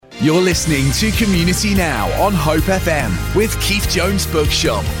You're listening to Community Now on Hope FM with Keith Jones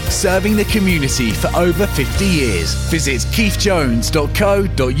Bookshop, serving the community for over 50 years. Visit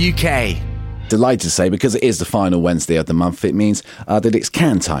keithjones.co.uk. Delighted to say, because it is the final Wednesday of the month, it means that it's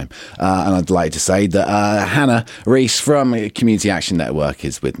can time. And I'd like to say that Hannah Rees from Community Action Network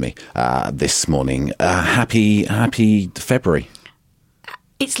is with me this morning. Happy February.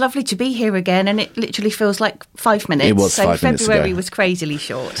 It's lovely to be here again, and it literally feels like 5 minutes. It was 5 minutes ago. February was crazily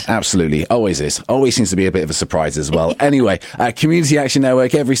short. Absolutely. Always is. Always seems to be a bit of a surprise as well. Anyway, Community Action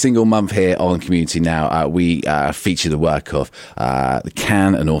Network, every single month here on Community Now, we feature the work of the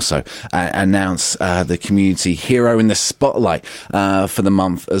CAN and also announce the community hero in the spotlight for the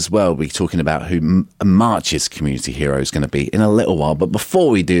month as well. We're talking about who March's community hero is going to be in a little while. But before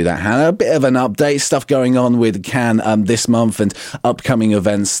we do that, Hannah, a bit of an update, stuff going on with CAN this month and upcoming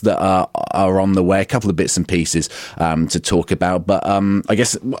events that are on the way, a couple of bits and pieces to talk about, but I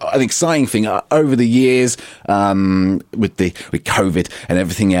guess an exciting thing over the years with COVID and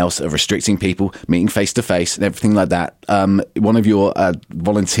everything else of restricting people meeting face to face and everything like that, one of your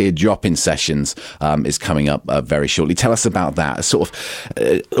volunteer drop-in sessions is coming up very shortly. Tell us about that. Sort of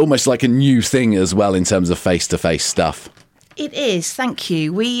almost like a new thing as well in terms of face to face stuff. It is, thank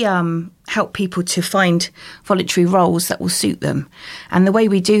you. We help people to find voluntary roles that will suit them. And the way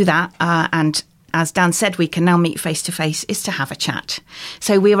we do that, and as Dan said, we can now meet face-to-face, is to have a chat.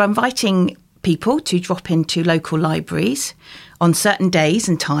 So we are inviting people to drop into local libraries on certain days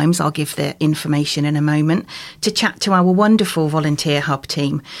and times. I'll give the information in a moment, to chat to our wonderful volunteer hub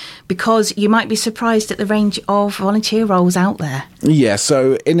team, because you might be surprised at the range of volunteer roles out there. Yeah,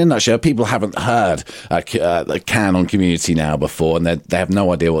 so in a nutshell, people haven't heard CAN on Community Now before, and they have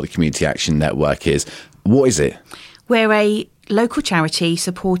no idea what the Community Action Network is. What is it? We're a local charity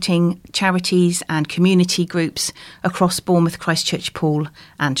supporting charities and community groups across Bournemouth, Christchurch, Poole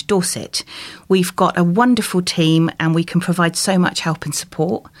and Dorset. We've got a wonderful team and we can provide so much help and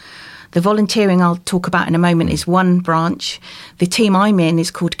support. The volunteering I'll talk about in a moment is one branch. The team I'm in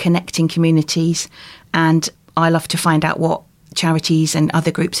is called Connecting Communities, and I love to find out what charities and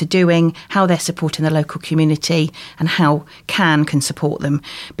other groups are doing, how they're supporting the local community and how CAN can support them,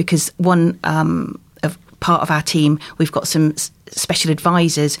 because part of our team, we've got some special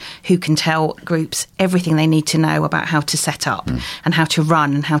advisors who can tell groups everything they need to know about how to set up and how to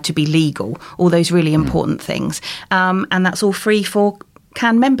run and how to be legal, all those really important things. And that's all free for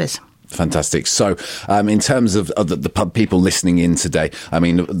CAN members. Fantastic. So in terms of the people listening in today, I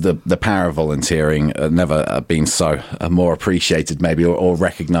mean, the power of volunteering never been so more appreciated maybe or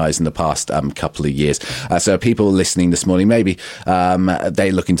recognised in the past couple of years. So people listening this morning, maybe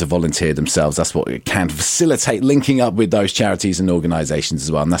they're looking to volunteer themselves. That's what it can facilitate, linking up with those charities and organisations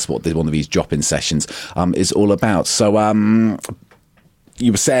as well. And that's what one of these drop-in sessions is all about. So you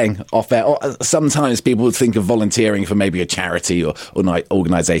were saying off air, sometimes people would think of volunteering for maybe a charity or an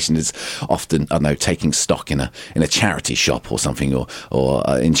organisation is often, I don't know, taking stock in a charity shop or something, or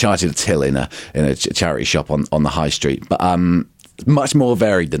in charge of the till in a charity shop on the high street. But much more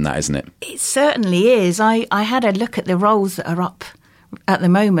varied than that, isn't it? It certainly is. I had a look at the roles that are up at the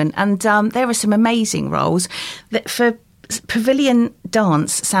moment, and there are some amazing roles that for Pavilion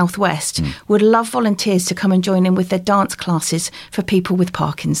Dance Southwest would love volunteers to come and join in with their dance classes for people with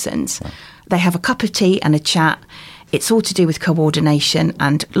Parkinson's. Right. They have a cup of tea and a chat. It's all to do with coordination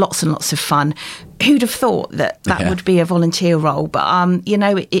and lots of fun. Who'd have thought that would be a volunteer role? But,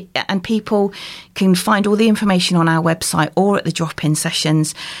 and people can find all the information on our website or at the drop-in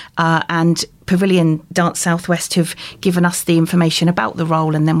sessions. And Pavilion Dance Southwest have given us the information about the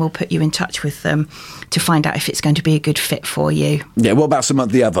role, and then we'll put you in touch with them to find out if it's going to be a good fit for you. Yeah, what about some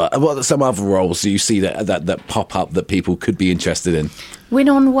other roles do you see that pop up that people could be interested in? Win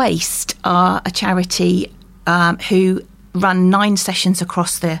on Waste are a charity who run 9 sessions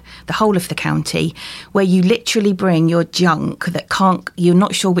across the whole of the county, where you literally bring your junk that you're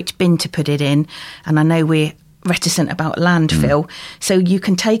not sure which bin to put it in. And I know we're reticent about landfill. So you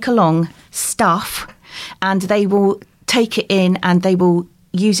can take along stuff and they will take it in and they will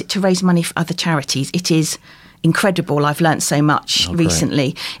use it to raise money for other charities. It is incredible. I've learnt so much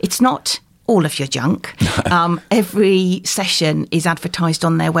recently. It's not all of your junk. Every session is advertised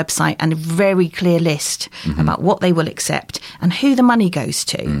on their website, and a very clear list about what they will accept and who the money goes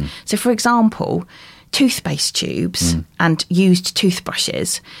to. So, for example, toothpaste tubes and used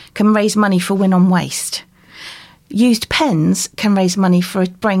toothbrushes can raise money for Win on Waste. Used pens can raise money for a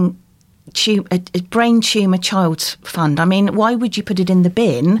brain tumour child's fund. I mean, why would you put it in the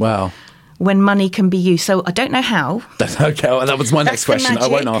bin? Wow. When money can be used. So I don't know how. Okay, well, that was my next question. I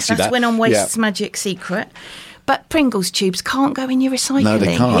won't ask you that. That's Win on Waste's magic secret. But Pringles tubes can't go in your recycling. No,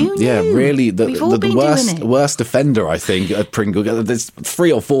 they can't. Who knew? Yeah, really. We've all been doing it. Worst offender, I think, at Pringles. There's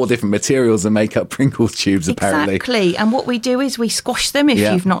 3 or 4 different materials that make up Pringles tubes, apparently. Exactly. And what we do is we squash them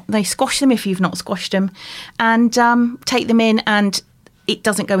they squash them if you've not squashed them, and take them in, and it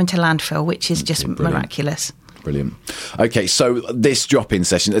doesn't go into landfill, which is just miraculous. Brilliant. Okay, so this drop-in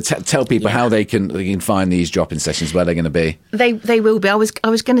session, tell people how they can find these drop-in sessions, where they're going to be. They will be. I was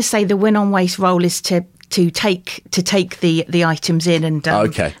going to say the Win on Waste role is to take the items in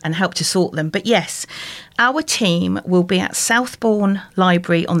and help to sort them. But yes, our team will be at Southbourne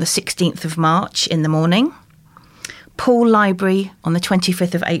Library on the 16th of March in the morning, Poole Library on the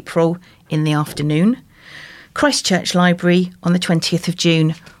 25th of April in the afternoon, Christchurch Library on the 20th of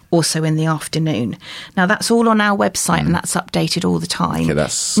June, also in the afternoon. Now, that's all on our website and that's updated all the time. Okay,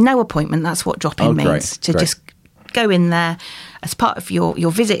 that's... No appointment, that's what drop-in means. Great. Just go in there as part of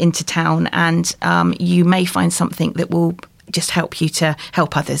your visit into town, and you may find something that will just help you to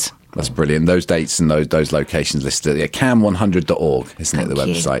help others. That's brilliant. Those dates and those locations listed at cam100.org, isn't it, the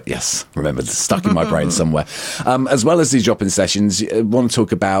website? Yes, remember, it's stuck in my brain somewhere. As well as these drop-in sessions, I want to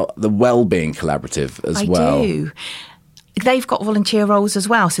talk about the Wellbeing Collaborative as well. I do. They've got volunteer roles as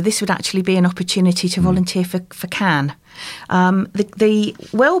well, so this would actually be an opportunity to volunteer for CAN. The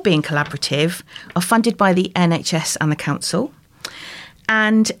Wellbeing Collaborative are funded by the NHS and the Council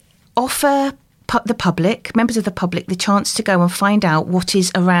and offer the public, members of the public, the chance to go and find out what is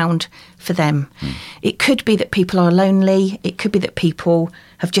around for them. It could be that people are lonely. It could be that people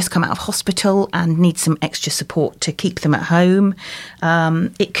have just come out of hospital and need some extra support to keep them at home.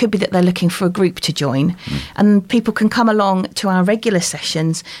 It could be that they're looking for a group to join. And people can come along to our regular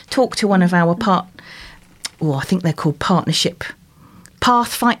sessions, talk to one of our I think they're called partnership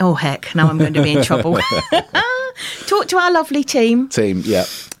Pathfinder. Oh, heck, now I'm going to be in trouble. Talk to our lovely team. Yeah.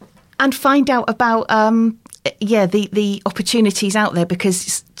 And find out about, the opportunities out there,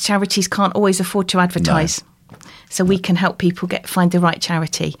 because charities can't always afford to advertise. No. So we can help people find the right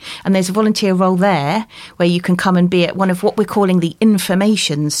charity. And there's a volunteer role there where you can come and be at one of what we're calling the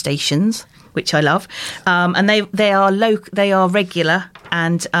information stations, which I love. And they are regular,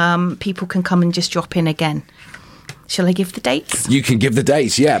 and people can come and just drop in again. Shall I give the dates? You can give the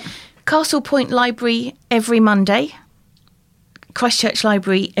dates, yeah. Castle Point Library every Monday. Christchurch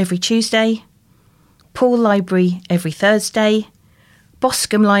Library every Tuesday, Poole Library every Thursday,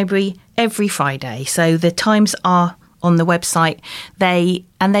 Boscombe Library every Friday. So the times are on the website. They're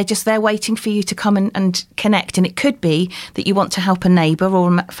waiting for you to come and connect. And it could be that you want to help a neighbour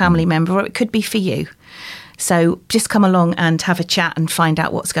or a family member, or it could be for you. So just come along and have a chat and find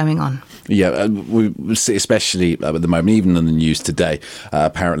out what's going on. Yeah, we see, especially at the moment, even in the news today,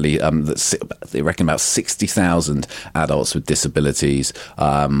 apparently they reckon about 60,000 adults with disabilities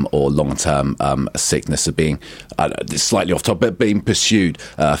or long-term sickness are being, slightly off topic, but being pursued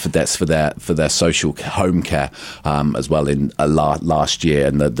for debts for their social home care as well in last year,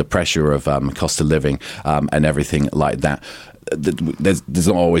 and the pressure of cost of living and everything like that. There's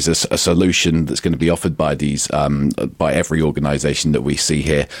not always a solution that's going to be offered by these by every organisation that we see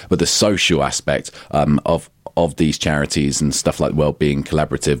here, but the social aspect of these charities and stuff like Wellbeing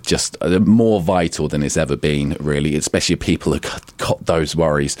Collaborative just more vital than it's ever been, really, especially people who got those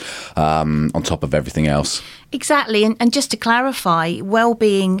worries on top of everything else. Exactly, and just to clarify,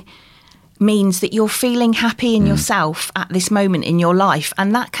 wellbeing means that you're feeling happy in yourself at this moment in your life,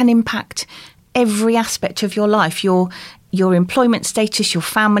 and that can impact every aspect of your life, your employment status, your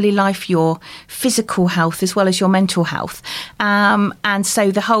family life, your physical health, as well as your mental health. And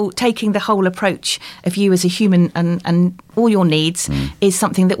so taking the whole approach of you as a human and all your needs is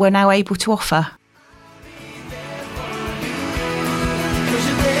something that we're now able to offer.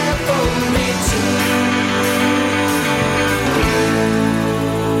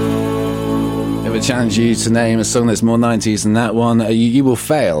 Challenge you to name a song that's more 90s than that one, you will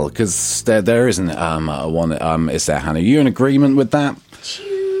fail, because there isn't one. Is there, Hannah? Are you in agreement with that?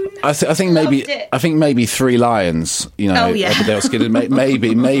 I think maybe Three Lions. Oh, yeah.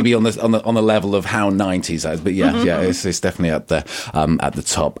 maybe on the level of how 90s, but yeah, it's definitely up there at the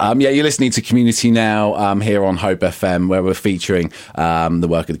top. You're listening to Community Now here on Hope FM, where we're featuring the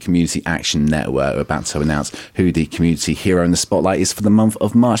work of the Community Action Network. We're about to announce who the community hero in the spotlight is for the month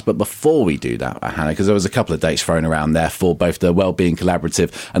of March. But before we do that, Hannah, because there was a couple of dates thrown around there for both the Wellbeing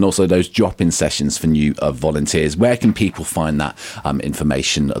Collaborative and also those drop-in sessions for new volunteers. Where can people find that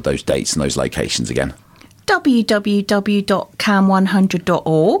information, those dates and those locations again?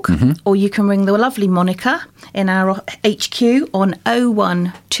 www.cam100.org, or you can ring the lovely Monica in our HQ on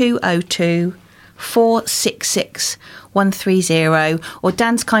 01202 466 130, or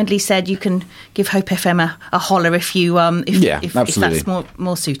Dan's kindly said you can give Hope FM a holler if you if that's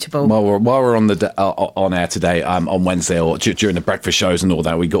more suitable. While we're on the on air today, on Wednesday or during the breakfast shows and all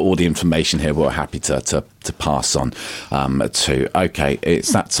that, we got all the information here. We're happy to pass on to. Okay,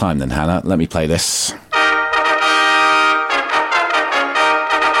 it's that time then, Hannah. Let me play this.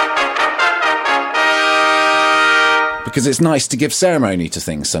 Because it's nice to give ceremony to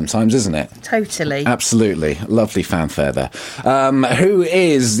things sometimes, isn't it? Totally. Absolutely. Lovely fanfare there. Who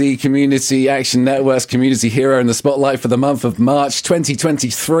is the Community Action Network's community hero in the spotlight for the month of March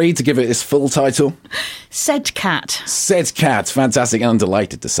 2023, to give it its full title? SEDCAT. SEDCAT. Fantastic. And I'm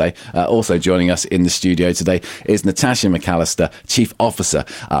delighted to say, also joining us in the studio today is Natasha McAllister, Chief Officer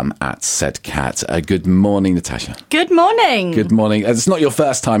at SEDCAT. Good morning, Natasha. Good morning. Good morning. It's not your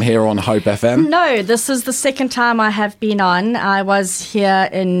first time here on Hope FM. No, this is the second time I have been on. I was here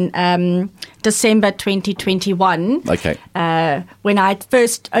in December 2021. Okay. When I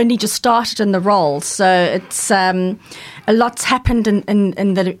first only just started in the role, so it's a lot's happened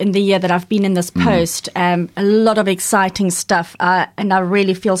in the year that I've been in this post. A lot of exciting stuff, and I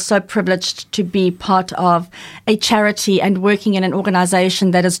really feel so privileged to be part of a charity and working in an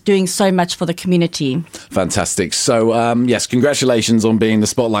organisation that is doing so much for the community. Fantastic. So yes, congratulations on being the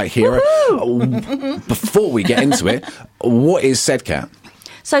Spotlight Hero. Before we get into it, what is SEDCAT?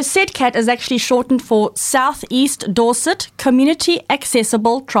 So SEDCAT is actually shortened for South East Dorset Community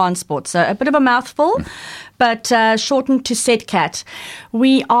Accessible Transport. So a bit of a mouthful, but shortened to SEDCAT.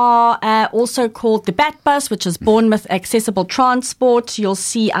 We are also called the BAT Bus, which is Bournemouth Accessible Transport. You'll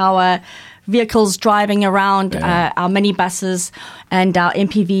see our vehicles driving around, our minibuses and our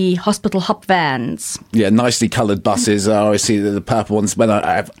MPV hospital hop vans. Yeah, nicely coloured buses. I always see the purple ones when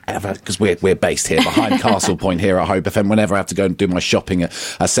because we're based here behind Castle Point here at Hope FM. Whenever I have to go and do my shopping at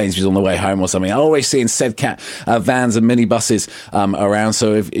Sainsbury's on the way home or something, I always see in SEDCAT vans and minibuses around.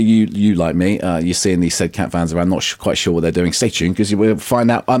 So if you like me, you're seeing these SEDCAT vans around, not quite sure what they're doing, stay tuned because you will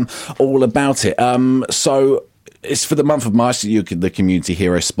find out all about it. So it's for the month of March that you get the Community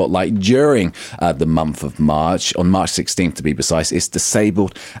Hero Spotlight. During the month of March, on March 16th to be precise, it's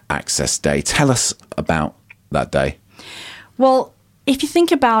Disabled Access Day. Tell us about that day. Well, if you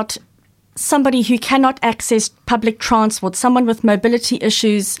think about somebody who cannot access public transport, someone with mobility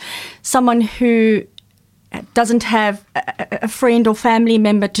issues, someone who doesn't have a friend or family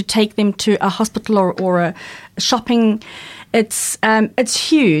member to take them to a hospital or a shopping, it's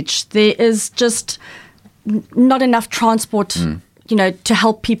huge. There is just not enough transport, to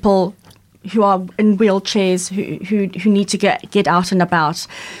help people who are in wheelchairs, who need to get out and about.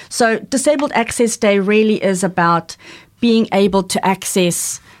 So Disabled Access Day really is about being able to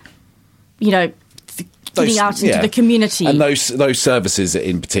access, getting out into the community. And those services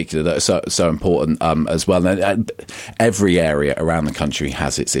in particular that are so important as well. And every area around the country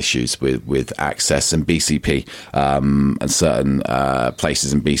has its issues with access, and BCP and certain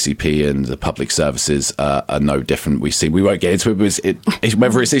places in BCP and the public services are no different. We won't get into it,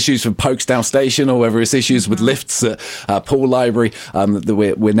 whether it's issues with Folkestone Station or whether it's issues with lifts at Poole Library.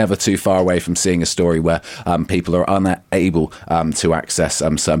 We're never too far away from seeing a story where people are unable to access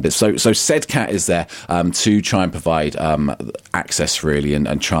certain bits. So SEDCAT is there to try and provide access really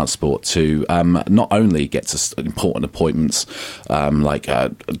and transport to not only get to important appointments like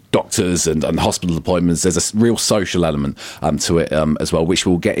doctors and hospital appointments. There's a real social element to it as well, which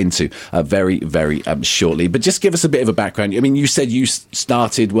we'll get into very, very shortly. But just give us a bit of a background. I mean, you said you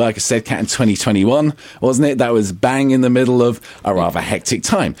started work at SEDCAT in 2021, wasn't it? That was bang in the middle of a rather hectic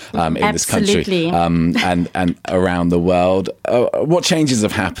time in this country and around the world. What changes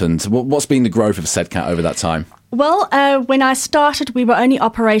have happened? What's been the growth of SEDCAT over that time? Well, when I started, we were only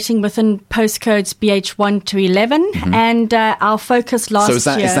operating within postcodes BH1 to 11, and our focus last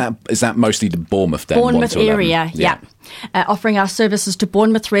year... is that mostly the Bournemouth then? Bournemouth area, yeah. Offering our services to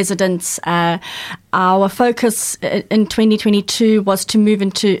Bournemouth residents. Our focus in 2022 was to move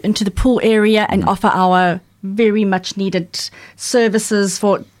into the Poole area and offer our very much needed services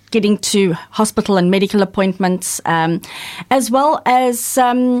for getting to hospital and medical appointments, as well as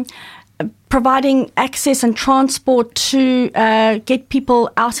providing access and transport to get people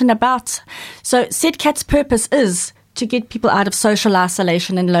out and about. So SEDCAT's purpose is to get people out of social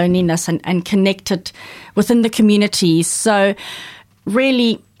isolation and loneliness and connected within the community. So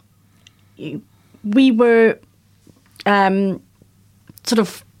really, we were sort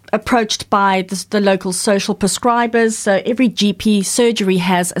of approached by the local social prescribers. So every GP surgery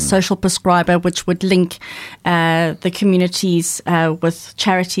has a social prescriber, which would link the communities with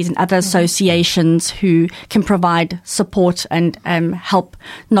charities and other associations who can provide support and help,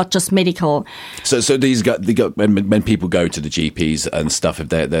 not just medical. So these when people go to the GPs and stuff, if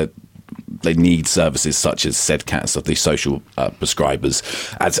they need services such as SEDCAT, so the social prescribers,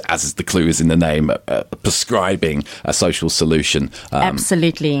 as the clue is in the name, prescribing a social solution.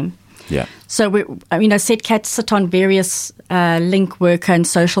 Absolutely. Yeah. So SEDCAT sit on various link worker and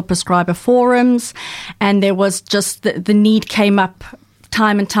social prescriber forums, and there was just the need came up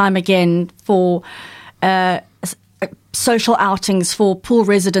time and time again for social outings for pool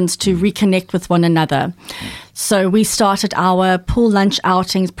residents to reconnect with one another. So we started our pool lunch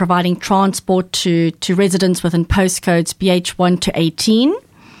outings, providing transport to residents within postcodes BH1 to 18.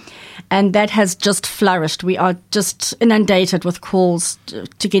 And that has just flourished. We are just inundated with calls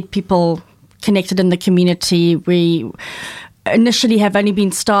to get people connected in the community. We initially have only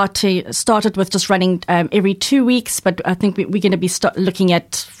been started with just running every 2 weeks, but I think we're going to be looking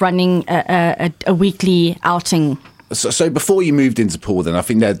at running a weekly outing. So before you moved into pool, then I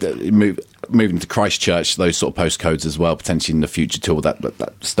think that moving to Christchurch, those sort of postcodes as well, potentially in the future too.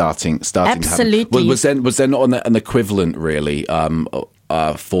 That starting. Absolutely. Was there not an equivalent really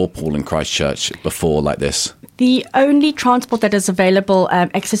for pool in Christchurch before like this? The only transport that is available,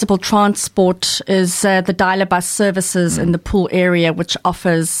 accessible transport, is the dialer bus services in the pool area, which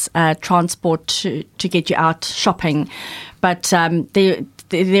offers transport to get you out shopping. But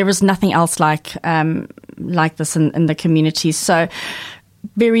there is nothing else like this in the community. So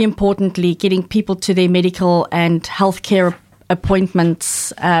very importantly, getting people to their medical and healthcare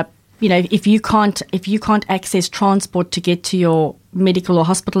appointments. If you can't access transport to get to your medical or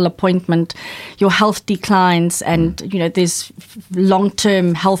hospital appointment, your health declines, and there's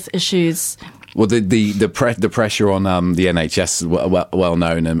long-term health issues. Well, the pressure on the NHS is well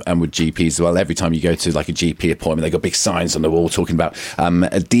known, and with GPs as well. Every time you go to like a GP appointment, they've got big signs on the wall talking about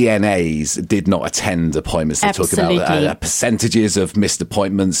DNAs did not attend appointments. They Absolutely. talk about percentages of missed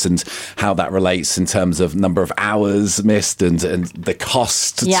appointments and how that relates in terms of number of hours missed and the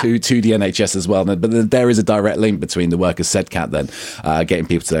cost to the NHS as well. But there is a direct link between the work of SEDCAT then getting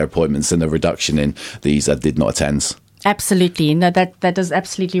people to their appointments and the reduction in these did not attends. Absolutely. No, that is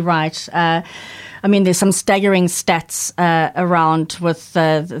absolutely right. There's some staggering stats around with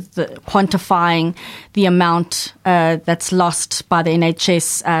the quantifying the amount that's lost by the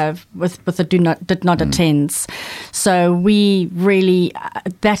NHS with the did not attends. So we really,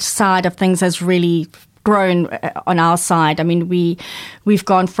 that side of things has really grown on our side. We've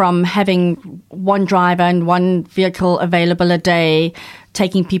gone from having one driver and one vehicle available a day,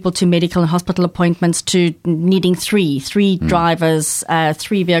 taking people to medical and hospital appointments, to needing three drivers,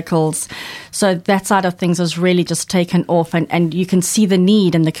 3 vehicles. So that side of things has really just taken off, and you can see the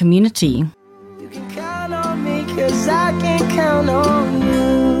need in the community. You can count on me 'cause I can count on you.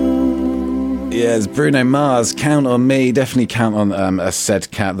 Yes, Bruno Mars, count on me. Definitely count on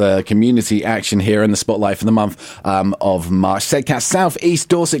SEDCAT, the community action here in the spotlight for the month of March. SEDCAT, South East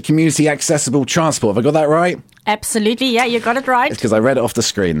Dorset Community Accessible Transport. Have I got that right? Absolutely, yeah, you got it right. It's because I read it off the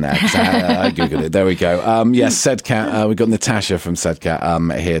screen there. I Googled it. There we go. Yes, SEDCAT. We've got Natasha from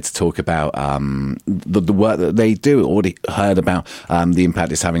SEDCAT here to talk about the work that they do. Already heard about the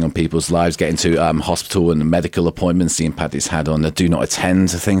impact it's having on people's lives, getting to hospital and medical appointments, the impact it's had on the do not attend,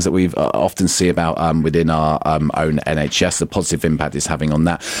 things that we've often see about within our own NHS, the positive impact it's having on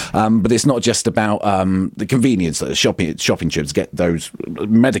that. But it's not just about the convenience, the shopping trips, get those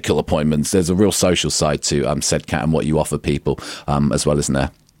medical appointments. There's a real social side to SEDCAT and what you offer people as well, isn't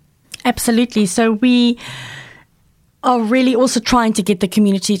there? Absolutely. So we are really also trying to get the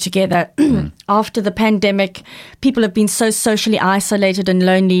community together. After the pandemic, people have been so socially isolated and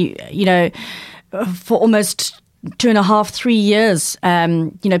lonely, for almost 2.5, 3 years.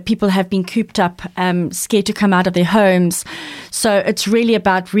 People have been cooped up, scared to come out of their homes. So it's really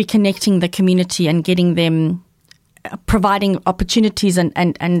about reconnecting the community and getting them, providing opportunities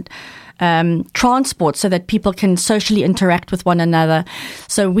and transport so that people can socially interact with one another.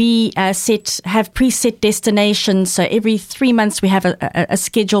 So we have preset destinations. So every 3 months we have a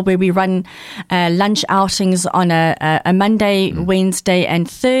schedule where we run lunch outings on a Monday, Wednesday and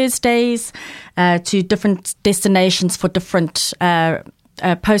Thursdays to different destinations for different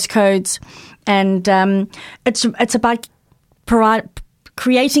postcodes. And it's about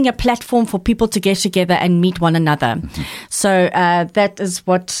creating a platform for people to get together and meet one another. Mm-hmm. So that is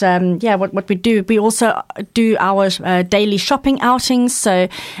what we do. We also do our daily shopping outings. So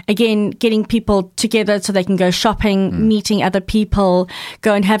again, getting people together so they can go shopping, meeting other people,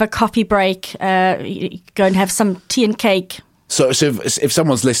 go and have a coffee break, go and have some tea and cake. So if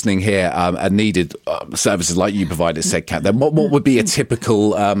someone's listening here and needed services like you provide at SEDCAT, then what would be a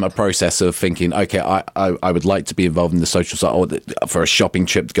typical process of thinking, okay, I would like to be involved in the social side, or for a shopping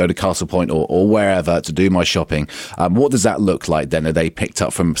trip to go to Castle Point or wherever to do my shopping? What does that look like then? Are they picked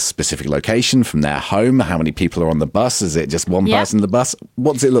up from a specific location, from their home? How many people are on the bus? Is it just one person on the bus?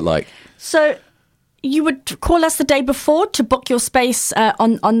 What does it look like? So you would call us the day before to book your space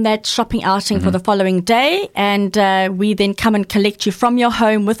on that shopping outing for the following day, and we then come and collect you from your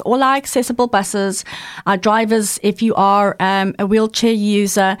home with all our accessible buses. Our drivers, if you are a wheelchair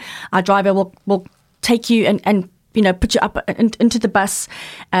user, our driver will take you and put you up into the bus.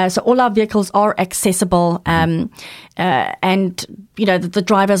 So all our vehicles are accessible, and the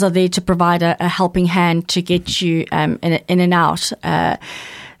drivers are there to provide a helping hand to get you in and out.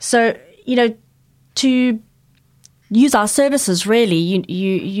 To use our services, really,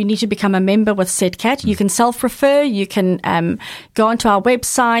 you need to become a member with SEDCAT. You can self-refer. You can go onto our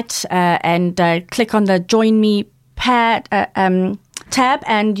website and click on the Join Me tab,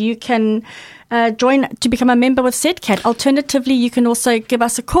 and you can join to become a member with SEDCAT. Alternatively, you can also give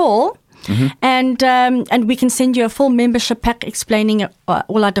us a call. And we can send you a full membership pack explaining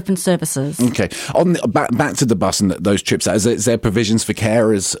all our different services. Okay. Back to the bus and those trips, is there provisions for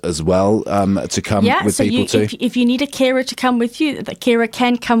carers as well to come with people too? If you need a carer to come with you, the carer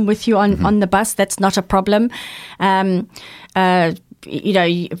can come with you on the bus. That's not a problem.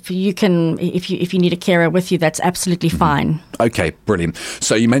 If you need a carer with you, that's absolutely fine. Okay, brilliant.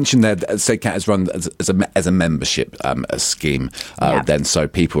 So you mentioned that SEDCAT is run as a membership scheme. Then, so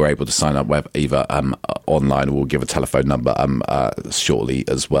people are able to sign up either online, or we'll give a telephone number shortly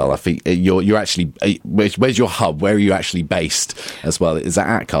as well. I think you're actually where's your hub? Where are you actually based as well? Is that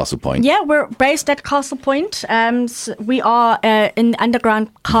at Castle Point? Yeah, we're based at Castle Point. So we are in the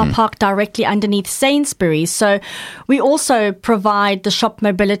underground car park directly underneath Sainsbury's. So we also provide the shop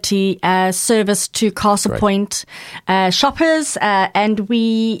mobility service to Castle Point shoppers, and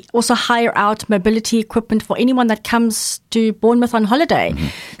we also hire out mobility equipment for anyone that comes to Bournemouth on holiday.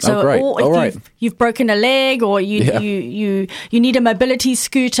 So, or if you've broken a leg, or you need a mobility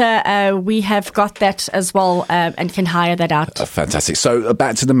scooter, we have got that as well, and can hire that out. Fantastic. So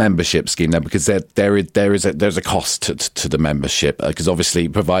back to the membership scheme now, because there's a cost to the membership, because obviously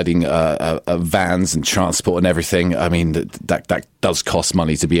providing vans and transport and everything, I mean that does cost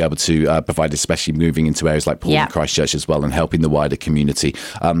money to be able to provide, especially moving into areas like Paul and Christchurch as well, and helping the wider community.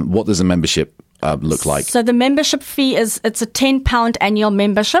 What does a membership look like? So the membership fee it's a £10 annual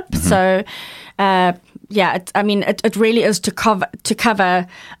membership. So it really is to cover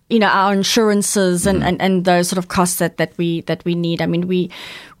our insurances and those sort of costs that we need. I mean, we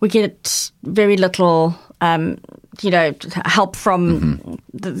get very little help from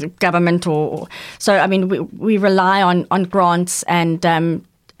the government, so I mean we rely on grants and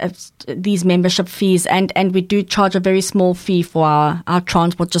these membership fees, and we do charge a very small fee for our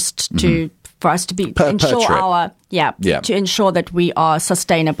transport, just for us to be to ensure that we are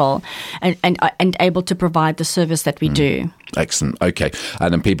sustainable and able to provide the service that we do. Excellent. Okay.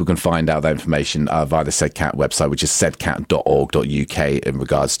 And then people can find out that information via the SEDCAT website, which is sedcat.org.uk, in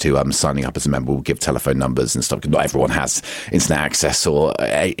regards to signing up as a member. We'll give telephone numbers and stuff, because not everyone has internet access or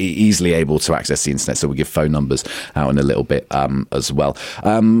easily able to access the internet, so we'll give phone numbers out in a little bit as well.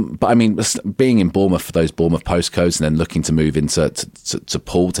 But I mean, being in Bournemouth, for those Bournemouth postcodes, and then looking to move into to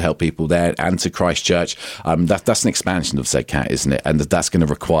Poole to help people there, and to Christchurch, that's an expansion of SEDCAT, isn't it? And that's going to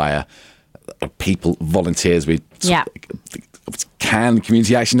require people, volunteers. Can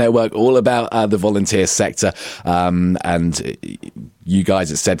Community Action Network, all about the volunteer sector, and you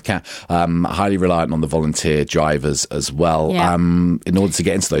guys at SEDCAT highly reliant on the volunteer drivers as well. In order to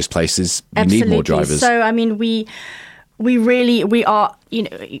get into those places, you need more drivers. So I mean, we are,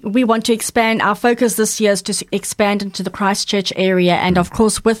 we want to expand. Our focus this year is to expand into the Christchurch area. And of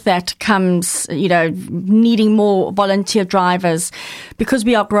course, with that comes, needing more volunteer drivers, because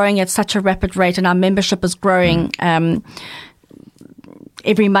we are growing at such a rapid rate and our membership is growing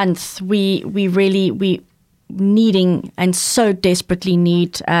every month. We needing and so desperately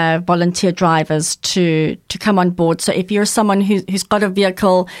need volunteer drivers to come on board. So if you're someone who's got a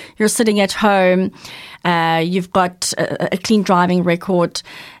vehicle, you're sitting at home, you've got a clean driving record,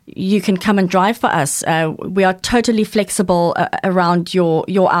 you can come and drive for us. We are totally flexible around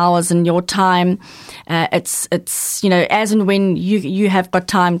your hours and your time. It's as and when you have got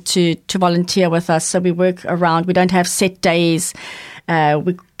time to volunteer with us. So we work around. We don't have set days.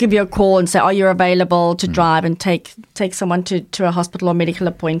 We give you a call and say, are you available to drive and take someone to a hospital or medical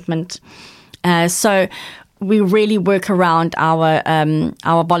appointment? So we really work around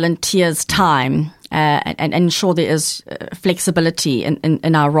our volunteers' time. And ensure there is flexibility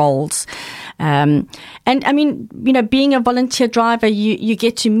in our roles. And I mean, being a volunteer driver, you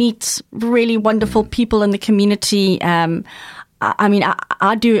get to meet really wonderful people in the community.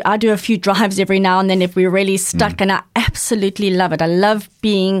 I do a few drives every now and then if we're really stuck, and I absolutely love it. I love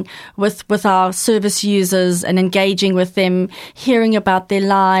being with our service users and engaging with them, hearing about their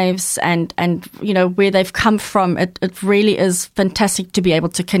lives and where they've come from. It really is fantastic to be able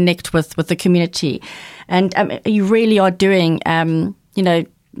to connect with the community, and you really are doing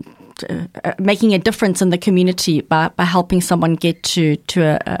making a difference in the community by helping someone get to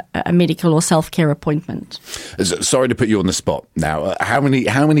a medical or self-care appointment. Sorry to put you on the spot now. How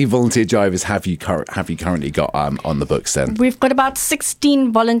many volunteer drivers have you currently got on the books then? We've got about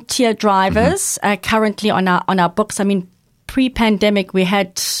 16 volunteer drivers currently on our books. I mean, pre-pandemic, we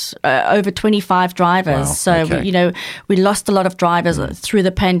had over 25 drivers. Wow, so, okay. we lost a lot of drivers through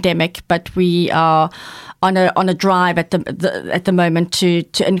the pandemic, but we are on a drive at the moment to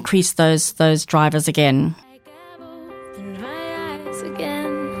increase those drivers again.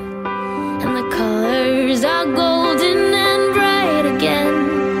 And the colors are golden and bright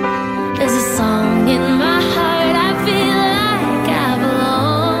again. There's a song in my heart, I feel like I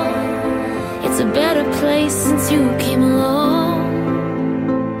belong. It's a better place since you came along.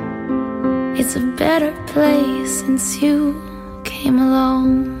 It's a better place since you came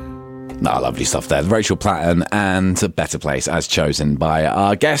along. Lovely stuff there. Rachel Platten and A Better Place, as chosen by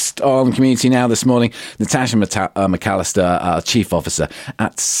our guest on Community Now this morning, Natasha McAllister, Chief Officer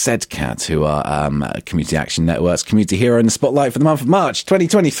at SEDCAT, who are Community Action Network's Community Hero in the Spotlight for the month of March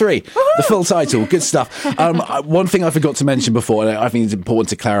 2023. Woo-hoo! The full title. Good stuff. One thing I forgot to mention before, and I think it's important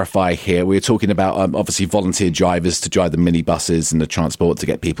to clarify here, we were talking about obviously volunteer drivers to drive the minibuses and the transport to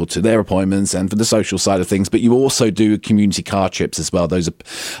get people to their appointments and for the social side of things, but you also do community car trips as well. Those are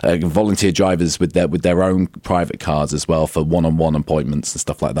volunteer drivers with their own private cars as well for one-on-one appointments and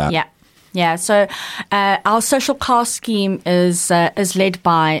stuff like that. Yeah. So our social car scheme is led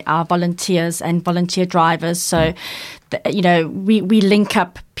by our volunteers and volunteer drivers. So, we link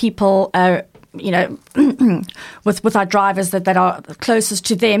up people, with our drivers that are closest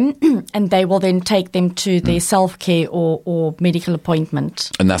to them, and they will then take them to their self-care or medical appointment.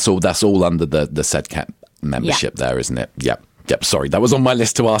 And that's all under the SEDCAT membership there, isn't it? Yep, sorry, that was on my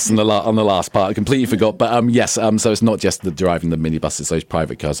list to ask on the last part. I completely forgot. But yes, so it's not just the driving the minibuses, those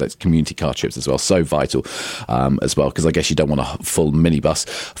private cars, it's community car trips as well. So vital as well, because I guess you don't want a full minibus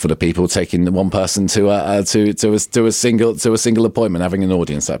full of people taking one person to a single appointment, having an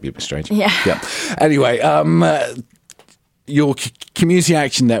audience. That'd be a bit strange. Yeah. Anyway, your Community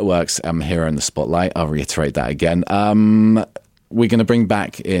Action Network's Hero in the Spotlight. I'll reiterate that again. We're going to bring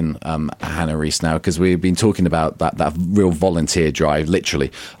back in Hannah Reese now, because we've been talking about that real volunteer drive, literally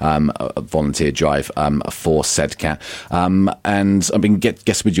a volunteer drive for SEDCAT. And I mean,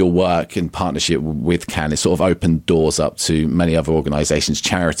 guess with your work in partnership with CAN, it's sort of opened doors up to many other organisations,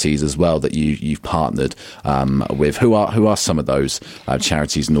 charities as well, that you've partnered with. Who are some of those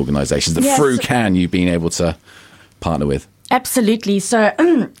charities and organisations that through CAN you've been able to partner with? Absolutely. So,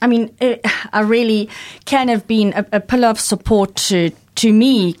 I mean, I really can have been a pillar of support to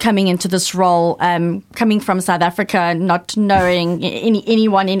me coming into this role, coming from South Africa, not knowing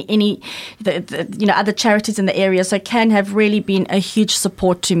anyone in any other charities in the area. So, can have really been a huge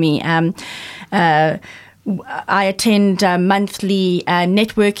support to me. I attend monthly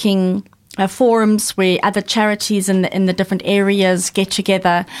networking forums where other charities in the different areas get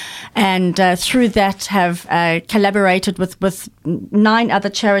together, and through that have collaborated with 9 other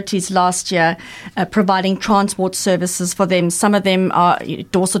charities last year, providing transport services for them. Some of them are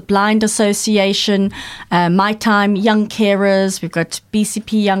Dorset Blind Association, My Time Young Carers. We've got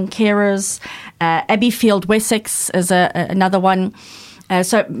BCP Young Carers, Abbeyfield Wessex is another one.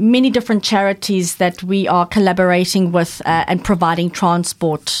 So many different charities that we are collaborating with and providing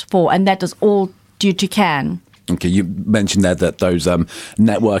transport for, and that is all due to CAN. Okay, you mentioned there that those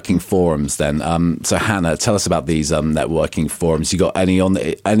networking forums. Then, so Hannah, tell us about these networking forums. You got any on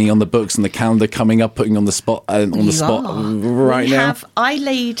the books and the calendar coming up? Putting on the spot right now. I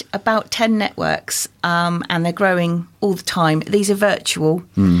lead about 10 networks, and they're growing all the time. These are virtual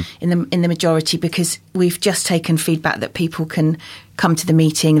in the majority, because we've just taken feedback that people can come to the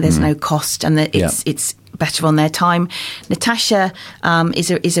meeting. There's no cost, and that it's better on their time. Natasha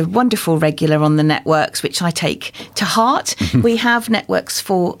is a wonderful regular on the networks, which I take to heart. We have networks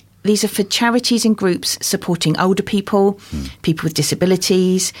these are for charities and groups supporting older people, people with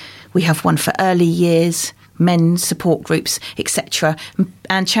disabilities. We have one for early years, men's support groups, etc.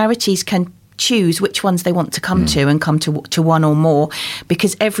 And charities can choose which ones they want to come to, and come to one or more,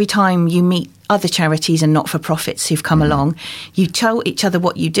 because every time you meet other charities and not-for-profits who've come along, you tell each other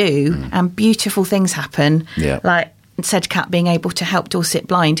what you do, and beautiful things happen. Like SEDCAT being able to help Dorset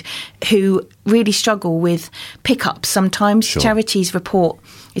Blind, who really struggle with pickups sometimes. Charities report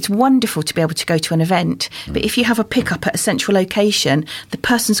it's wonderful to be able to go to an event, but if you have a pickup at a central location, the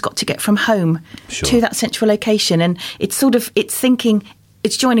person's got to get from home to that central location, and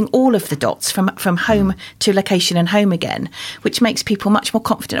it's joining all of the dots from home to location and home again, which makes people much more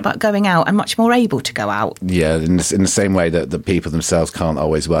confident about going out and much more able to go out. Yeah, in the same way that the people themselves can't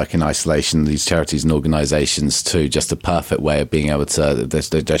always work in isolation, these charities and organisations too, just a perfect way of being able to,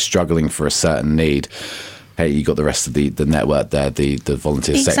 they're struggling for a certain need. Hey, you got the rest of the network there, the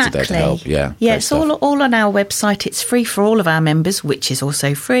volunteer sector there to help. Yeah, it's all on our website. It's free for all of our members, which is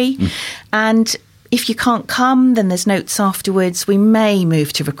also free. And if you can't come, then there's notes afterwards. We may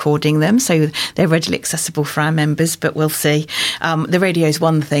move to recording them, so they're readily accessible for our members, but we'll see. The radio is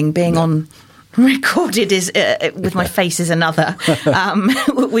one thing. Being on recorded is with my face is another.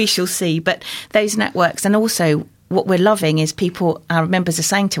 We shall see. But those networks, and also what we're loving is our members are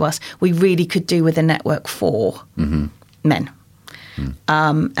saying to us, we really could do with a network for men.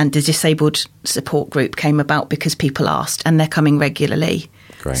 And the disabled support group came about because people asked, and they're coming regularly.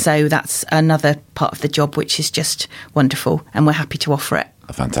 Great. So that's another part of the job, which is just wonderful, and we're happy to offer it.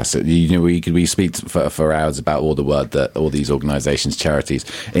 Fantastic. We speak for hours about all the work that all these organisations, charities,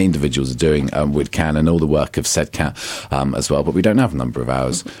 individuals are doing with CAN, and all the work of SEDCAT as well. But we don't have a number of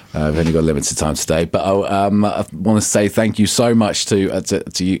hours. We've only got limited time today. But I want to say thank you so much to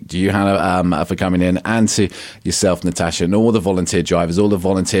you, Hannah, for coming in, and to yourself, Natasha, and all the volunteer drivers, all the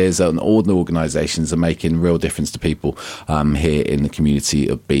volunteers, and all the organisations are making real difference to people here in the community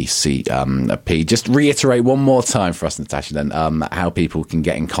of BCP. Just reiterate one more time for us, Natasha, then how people can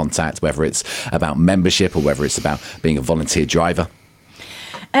get in contact, whether it's about membership or whether it's about being a volunteer driver.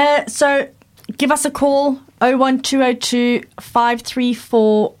 So give us a call, 01202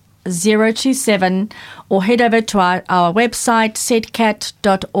 534 027, or head over to our website,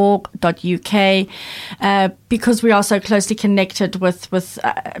 sedcat.org.uk, because we are so closely connected with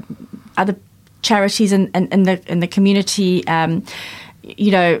other charities in the community.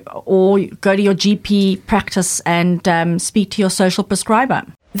 Or go to your GP practice and speak to your social prescriber.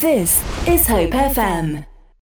 This is Hope FM.